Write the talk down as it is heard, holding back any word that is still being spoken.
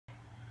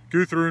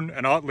Gudrun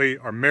and Atli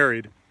are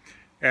married,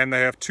 and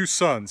they have 2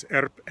 sons,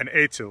 Erp and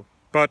Etil,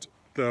 but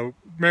the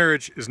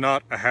marriage is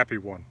not a happy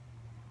one.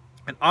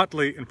 And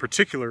Atli, in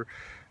particular,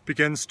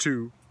 begins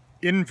to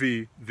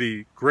envy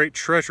the great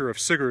treasure of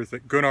Sigurd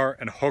that Gunnar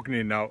and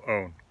Hogni now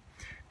own.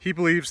 He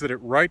believes that it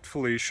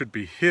rightfully should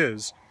be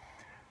his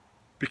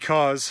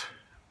because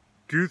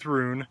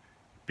Gudrun,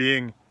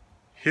 being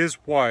his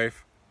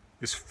wife,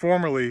 is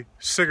formerly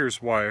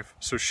Sigurd's wife,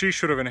 so she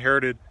should have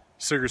inherited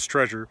Sigurd's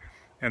treasure,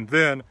 and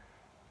then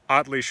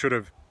Atli should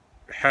have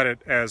had it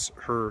as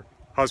her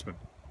husband.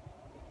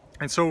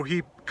 And so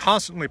he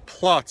constantly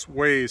plots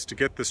ways to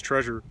get this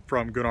treasure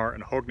from Gunnar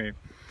and Hogni.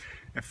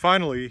 And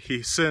finally,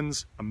 he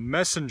sends a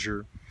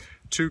messenger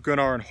to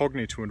Gunnar and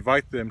Hogni to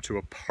invite them to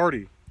a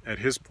party at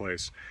his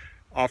place,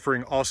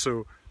 offering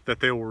also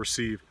that they will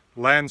receive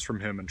lands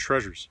from him and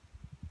treasures.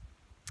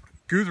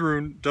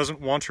 Gudrun doesn't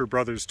want her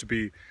brothers to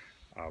be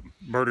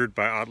murdered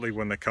by Atli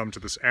when they come to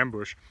this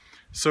ambush,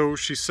 so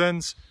she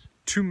sends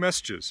 2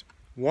 messages.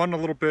 One a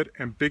little bit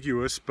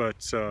ambiguous,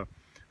 but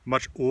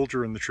much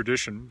older in the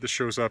tradition. This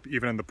shows up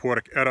even in the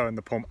Poetic Edda in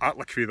the poem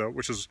Atlakvida,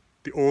 which is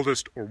the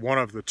oldest, or one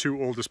of the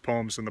 2 oldest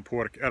poems in the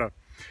Poetic Edda.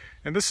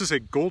 And this is a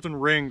golden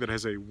ring that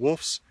has a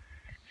wolf's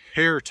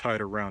hair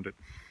tied around it,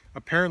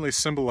 apparently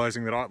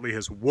symbolizing that Atli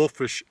has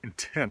wolfish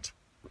intent.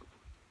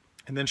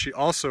 And then she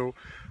also,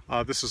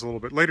 this is a little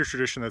bit later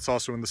tradition that's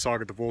also in the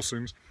Saga, the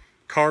Volsungs,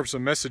 carves a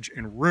message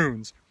in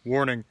runes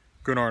warning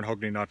Gunnar and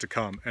Hogni not to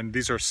come, and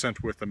these are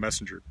sent with the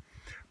messenger.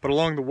 But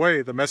along the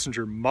way, the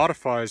messenger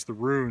modifies the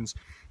runes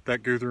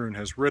that Gudrun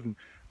has written,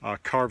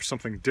 carves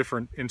something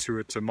different into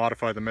it to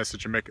modify the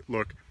message and make it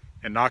look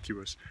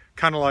innocuous.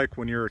 Kind of like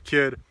when you're a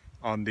kid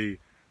on the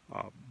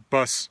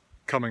bus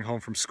coming home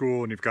from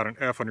school and you've got an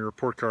F on your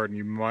report card and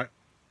you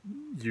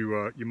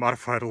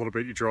modify it a little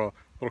bit, you draw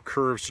little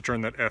curves to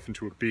turn that F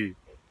into a B.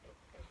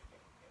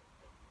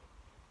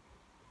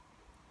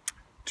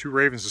 2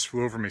 ravens just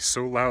flew over me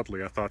so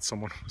loudly I thought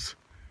someone was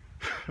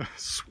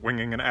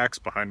swinging an axe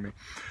behind me.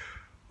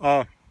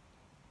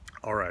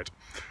 Alright.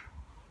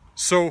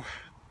 So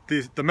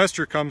the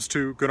messenger comes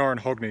to Gunnar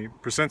and Hogni,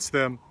 presents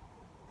them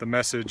the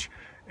message,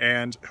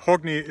 and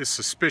Hogni is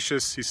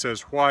suspicious. He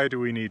says, why do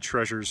we need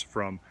treasures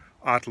from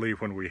Atli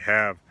when we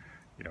have,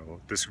 you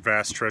know, this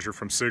vast treasure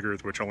from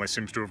Sigurd, which only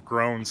seems to have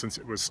grown since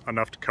it was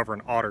enough to cover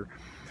an otter.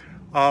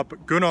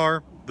 But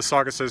Gunnar, the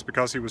saga says,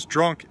 because he was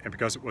drunk and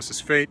because it was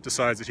his fate,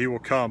 decides that he will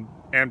come,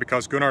 and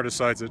because Gunnar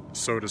decides it,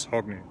 so does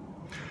Hogni.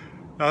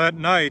 Now that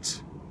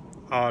night,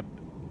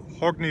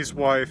 Hogni's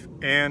wife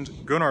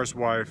and Gunnar's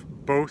wife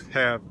both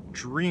have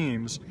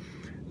dreams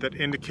that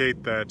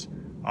indicate that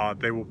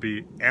they will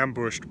be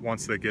ambushed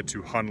once they get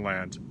to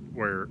Hunland,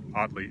 where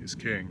Atli is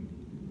king.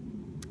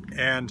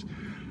 And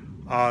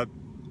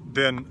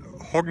then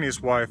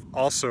Hogni's wife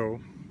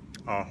also,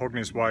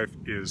 Hogni's wife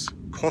is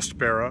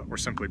Kostbera, or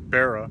simply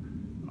Bera,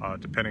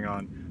 depending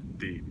on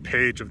the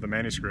page of the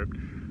manuscript.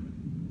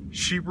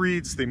 She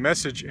reads the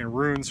message in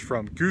runes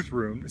from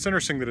Gudrun. It's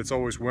interesting that it's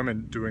always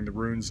women doing the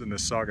runes in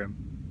this saga,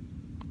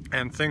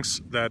 and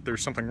thinks that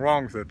there's something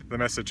wrong with it. The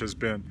message has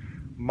been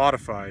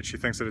modified. She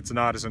thinks that it's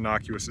not as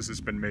innocuous as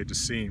it's been made to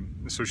seem.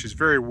 And so she's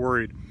very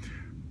worried.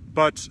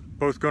 But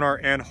both Gunnar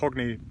and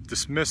Hogni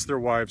dismiss their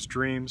wives'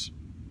 dreams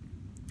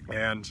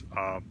and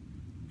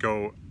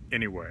go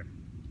anyway.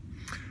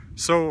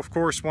 So, of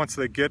course, once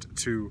they get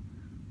to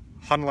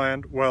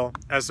Hunland, well,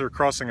 as they're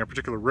crossing a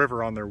particular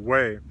river on their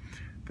way,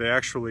 they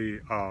actually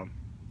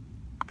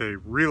they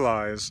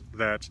realize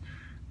that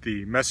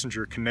the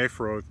messenger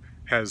Knefroth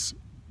has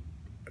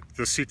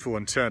deceitful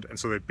intent, and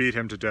so they beat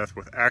him to death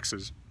with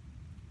axes.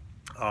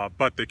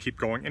 But they keep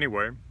going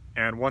anyway,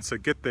 and once they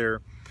get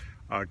there,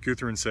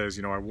 Gudrun says,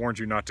 you know, I warned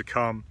you not to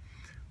come.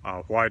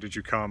 Why did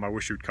you come? I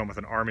wish you'd come with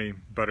an army.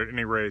 But at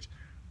any rate,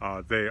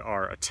 they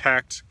are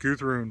attacked.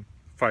 Gudrun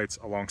fights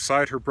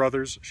alongside her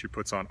brothers. She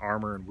puts on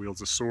armor and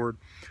wields a sword.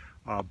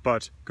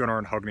 But Gunnar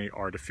and Hogni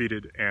are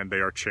defeated, and they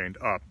are chained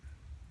up.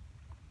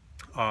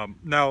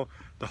 Now,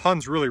 the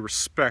Huns really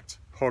respect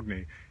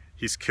Hogni.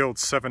 He's killed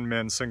 7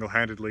 men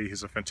single-handedly.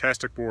 He's a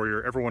fantastic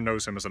warrior. Everyone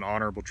knows him as an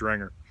honorable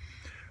drengr.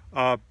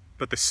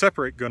 But they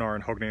separate Gunnar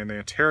and Hogni and they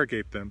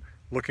interrogate them,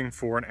 looking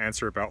for an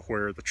answer about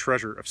where the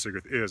treasure of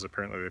Sigurd is.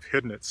 Apparently they've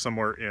hidden it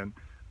somewhere in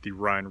the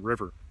Rhine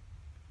River,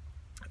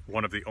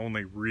 one of the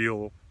only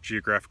real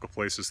geographical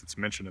places that's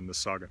mentioned in this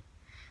saga.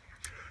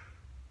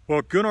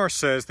 Well, Gunnar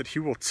says that he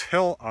will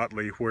tell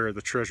Atli where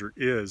the treasure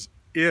is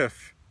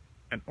if,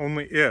 and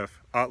only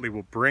if, Atli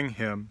will bring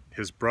him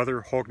his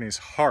brother Hogni's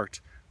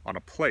heart on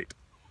a plate.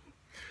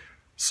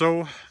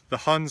 So the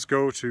Huns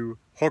go to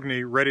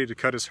Hogni ready to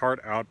cut his heart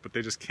out, but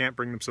they just can't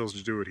bring themselves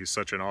to do it. He's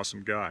such an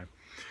awesome guy.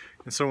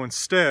 And so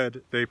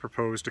instead, they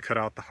propose to cut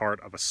out the heart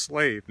of a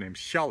slave named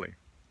Hjalli.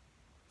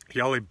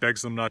 Hjalli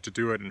begs them not to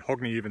do it, and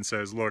Hogni even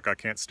says, look, I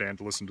can't stand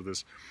to listen to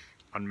this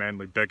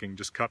unmanly begging,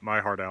 just cut my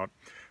heart out.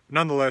 But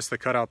nonetheless, they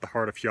cut out the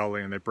heart of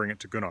Hjalli and they bring it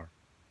to Gunnar.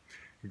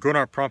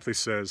 Gunnar promptly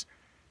says,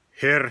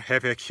 Her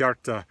have ik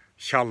hjarta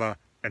Hjalla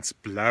ens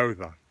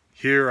blauða.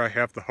 Here I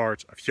have the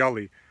heart of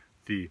Hjalli,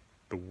 the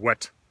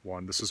wet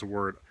one. This is a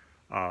word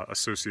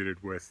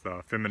associated with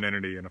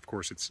femininity, and of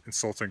course it's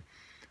insulting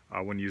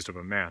when used of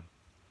a man.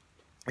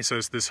 He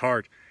says, "This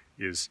heart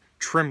is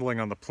trembling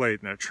on the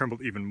plate, and it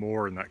trembled even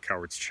more in that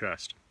coward's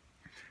chest."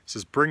 He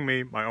says, "Bring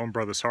me my own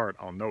brother's heart,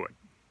 I'll know it."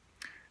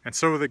 And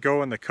so they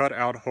go and they cut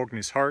out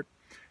Hogni's heart,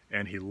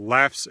 and he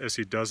laughs as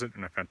he does it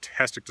in a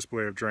fantastic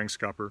display of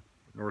drengskapur,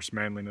 Norse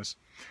manliness.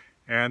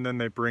 And then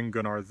they bring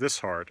Gunnar this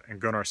heart,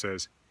 and Gunnar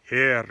says,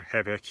 "Her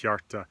have ek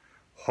hjarta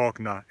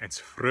Hogna ens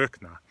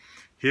frökna."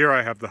 Here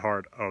I have the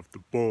heart of the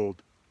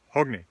bold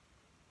Hogni.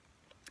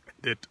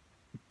 It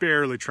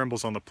barely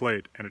trembles on the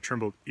plate, and it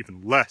trembled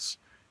even less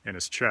in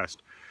his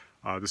chest.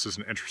 This is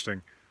an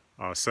interesting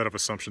set of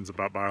assumptions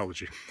about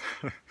biology.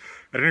 At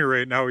any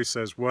rate, now he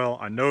says, "Well,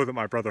 I know that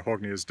my brother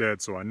Hogni is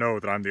dead, so I know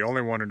that I'm the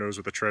only one who knows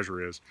where the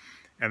treasure is,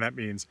 and that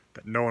means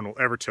that no one will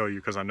ever tell you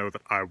because I know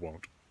that I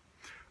won't."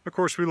 Of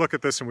course, we look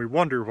at this and we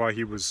wonder why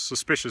he was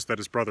suspicious that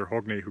his brother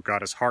Hogni, who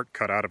got his heart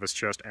cut out of his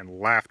chest and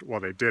laughed while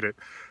they did it,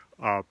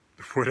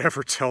 would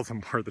ever tell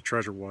them where the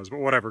treasure was. But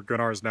whatever,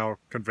 Gunnar is now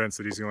convinced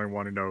that he's the only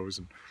one who knows,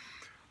 and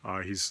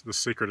the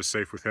secret is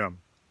safe with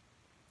him.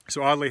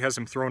 So Audley has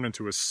him thrown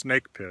into a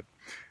snake pit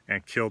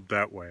and killed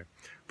that way.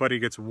 But he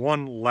gets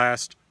one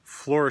last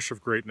flourish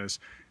of greatness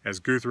as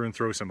Gudrun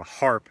throws him a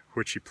harp,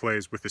 which he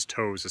plays with his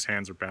toes. His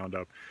hands are bound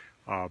up,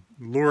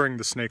 luring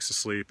the snakes to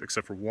sleep,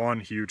 except for one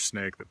huge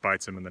snake that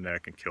bites him in the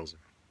neck and kills him.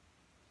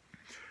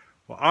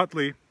 Well,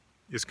 Audley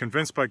is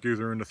convinced by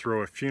Gudrun to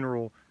throw a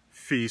funeral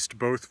feast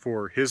both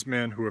for his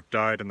men who have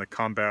died in the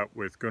combat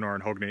with Gunnar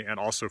and Hogni, and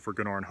also for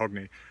Gunnar and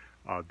Hogni,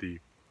 the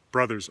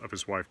brothers of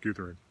his wife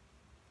Gudrun.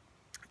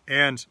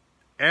 And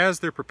as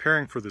they're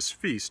preparing for this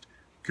feast,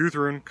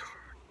 Gudrun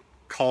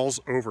calls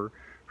over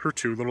her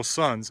two little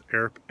sons,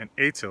 Erp and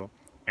Eitil,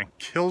 and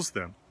kills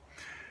them.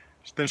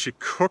 Then she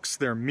cooks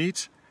their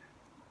meat,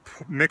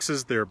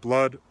 mixes their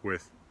blood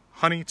with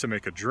honey to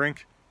make a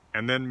drink,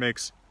 and then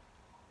makes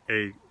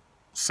a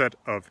set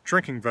of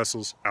drinking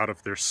vessels out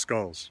of their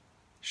skulls.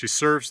 She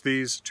serves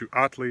these to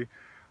Atli,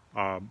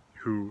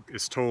 who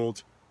is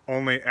told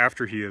only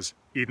after he has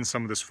eaten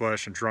some of this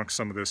flesh and drunk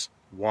some of this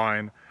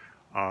wine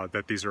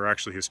that these are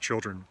actually his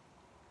children.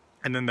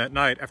 And then that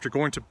night, after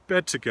going to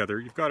bed together,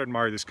 you've got to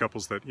admire these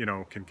couples that,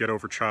 can get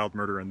over child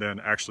murder and then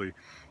actually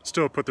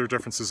still put their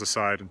differences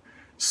aside and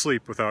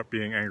sleep without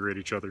being angry at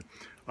each other.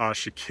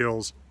 She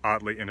kills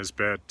Atli in his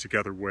bed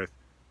together with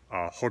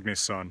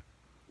Hogni's son,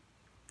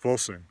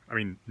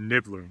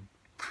 Niblun.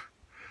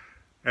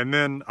 And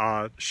then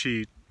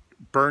she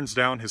burns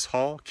down his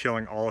hall,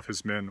 killing all of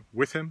his men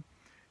with him.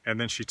 And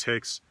then she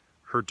takes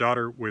her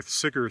daughter with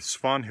Sigurd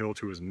Svanhild,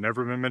 who has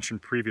never been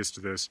mentioned previous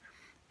to this,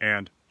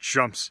 and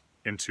jumps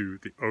into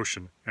the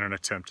ocean in an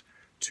attempt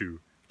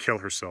to kill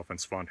herself and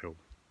Svanhild.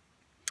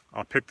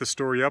 I'll pick the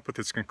story up with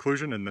its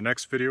conclusion in the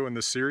next video in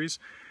this series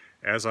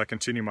as I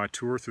continue my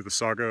tour through the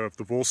saga of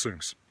the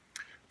Volsungs.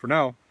 For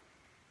now,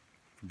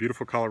 from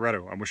beautiful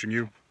Colorado, I'm wishing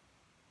you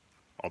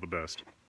all the best.